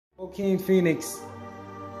Joaquin Phoenix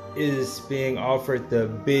is being offered the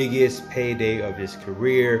biggest payday of his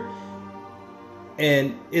career,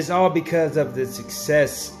 and it's all because of the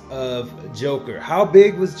success of Joker. How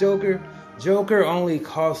big was Joker? Joker only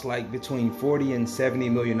cost like between $40 and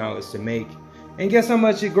 $70 million to make, and guess how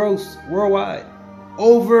much it grossed worldwide?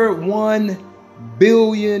 Over $1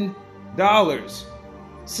 billion.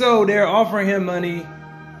 So they're offering him money,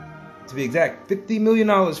 to be exact, $50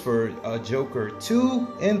 million for Joker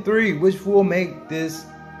 2 and 3, which will make this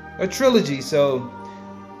a trilogy. So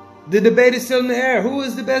the debate is still in the air. Who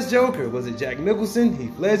is the best Joker? Was it Jack Nicholson,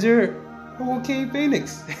 Heath Ledger, or Joaquin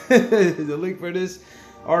Phoenix? The link for this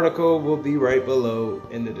article will be right below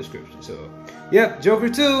in the description. So, yep, Joker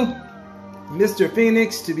 2, Mr.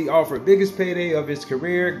 Phoenix to be offered biggest payday of his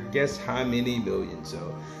career. Guess how many millions?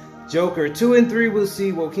 So, Joker 2 and 3 will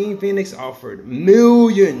see Joaquin Phoenix offered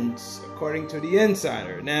millions, according to The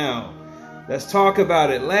Insider. Now, let's talk about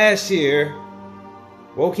it. Last year,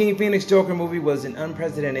 Joaquin Phoenix Joker movie was an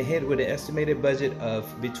unprecedented hit with an estimated budget of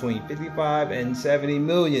between 55 and 70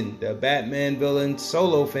 million. The Batman villain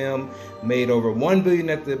solo film made over 1 billion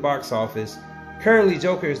at the box office. Currently,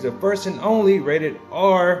 Joker is the first and only rated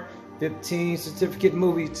R 15 certificate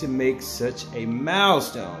movie to make such a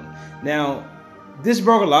milestone. Now, this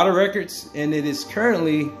broke a lot of records, and it is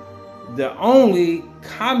currently the only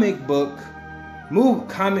comic book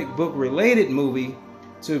related movie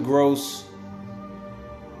to gross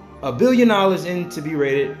 $1 billion and to be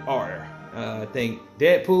rated R. I think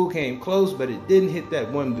Deadpool came close, but it didn't hit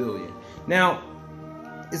that 1 billion. Now,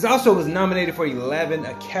 it also was nominated for 11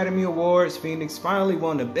 Academy Awards. Phoenix finally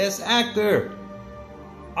won the Best Actor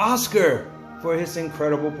Oscar for his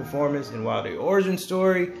incredible performance, and while the origin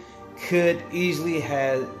story could easily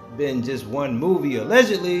have been just one movie,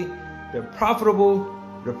 allegedly, the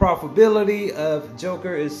profitability of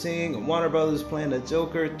Joker is seeing Warner Brothers plan a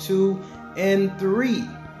Joker 2 and 3.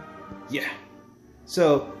 Yeah.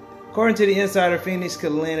 So, according to The Insider, Phoenix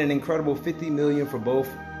could land an incredible $50 million for both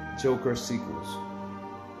Joker sequels.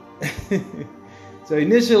 So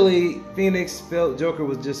initially, Phoenix felt Joker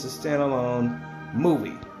was just a standalone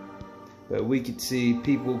movie, but we could see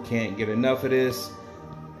people can't get enough of this.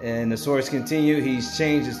 And the source continued, he's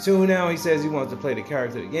changed his tune now. He says he wants to play the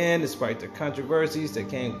character again, despite the controversies that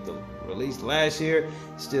came with the release last year.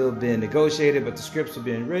 Still being negotiated, but the scripts are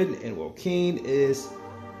being written, and Joaquin is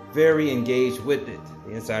very engaged with it.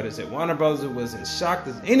 The Insider said Warner Bros. Was as shocked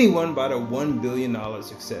as anyone by the $1 billion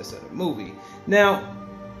success of the movie. Now,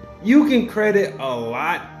 you can credit a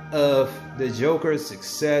lot of the Joker's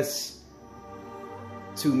success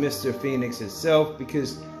to Mr. Phoenix himself,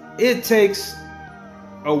 because it takes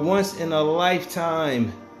a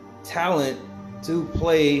once-in-a-lifetime talent to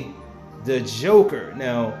play the Joker.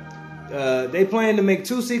 Now, they plan to make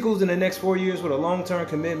 2 sequels in the next 4 years with a long-term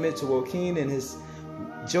commitment to Joaquin and his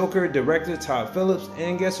Joker director, Todd Phillips.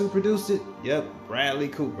 And guess who produced it? Yep, Bradley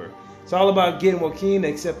Cooper. It's all about getting Joaquin to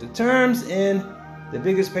accept the terms and the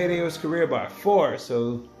biggest payday of his career by far.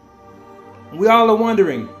 So, we all are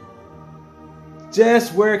wondering,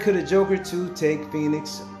 just where could a Joker 2 take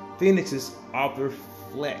Phoenix's author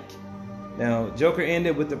fleck? Now, Joker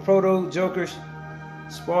ended with the proto-Joker,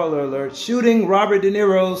 spoiler alert, shooting Robert De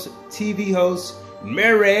Niro's TV host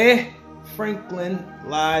Mary Franklin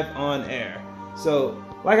live on air. So,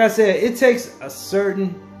 like I said, it takes a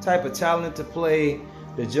certain type of talent to play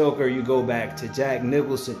the Joker. You go back to Jack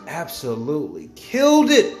Nicholson, absolutely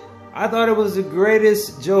killed it. I thought it was the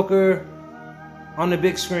greatest Joker on the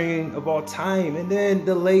big screen of all time. And then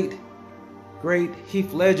the late, great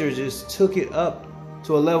Heath Ledger just took it up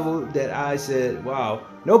to a level that I said, wow,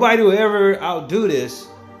 nobody will ever outdo this,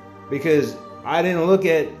 because I didn't look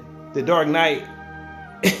at The Dark Knight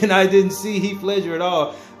and I didn't see Heath Ledger at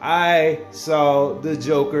all. I saw the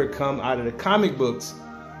Joker come out of the comic books,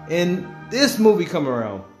 and this movie come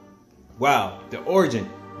around. Wow, the origin.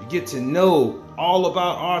 You get to know all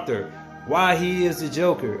about Arthur, why he is the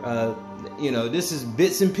Joker. You know, this is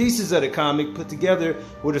bits and pieces of the comic put together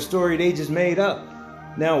with a story they just made up.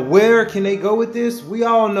 Now, where can they go with this? We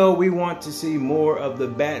all know we want to see more of the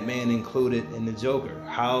Batman included in the Joker.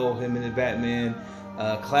 How him and the Batman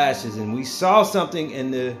clashes. And we saw something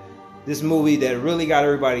in this movie that really got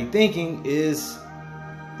everybody thinking, is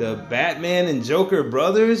the Batman and Joker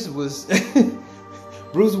brothers was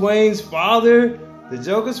Bruce Wayne's father, the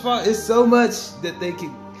Joker's father. It's so much that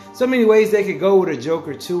so many ways they could go with a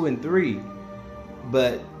Joker 2 and 3.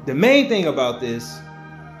 But the main thing about this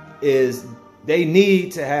is they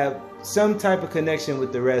need to have some type of connection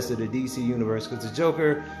with the rest of the DC universe, because the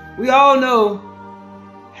Joker, we all know,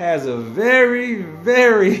 has a very,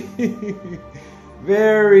 very,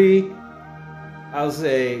 very I'll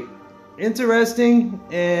say, interesting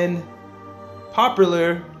and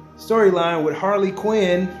popular storyline with Harley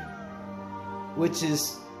Quinn, which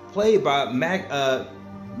is played by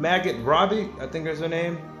Margot Robbie, I think that's her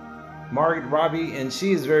name. Margot Robbie, and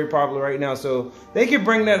she is very popular right now. So they could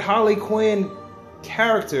bring that Harley Quinn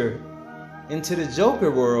character into the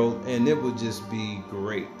Joker world, and it would just be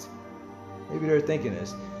great. Maybe they're thinking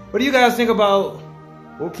this. What do you guys think about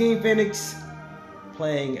Joaquin Phoenix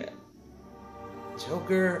playing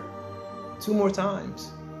Joker 2 more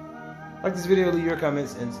times? Like this video, leave your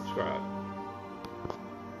comments and subscribe.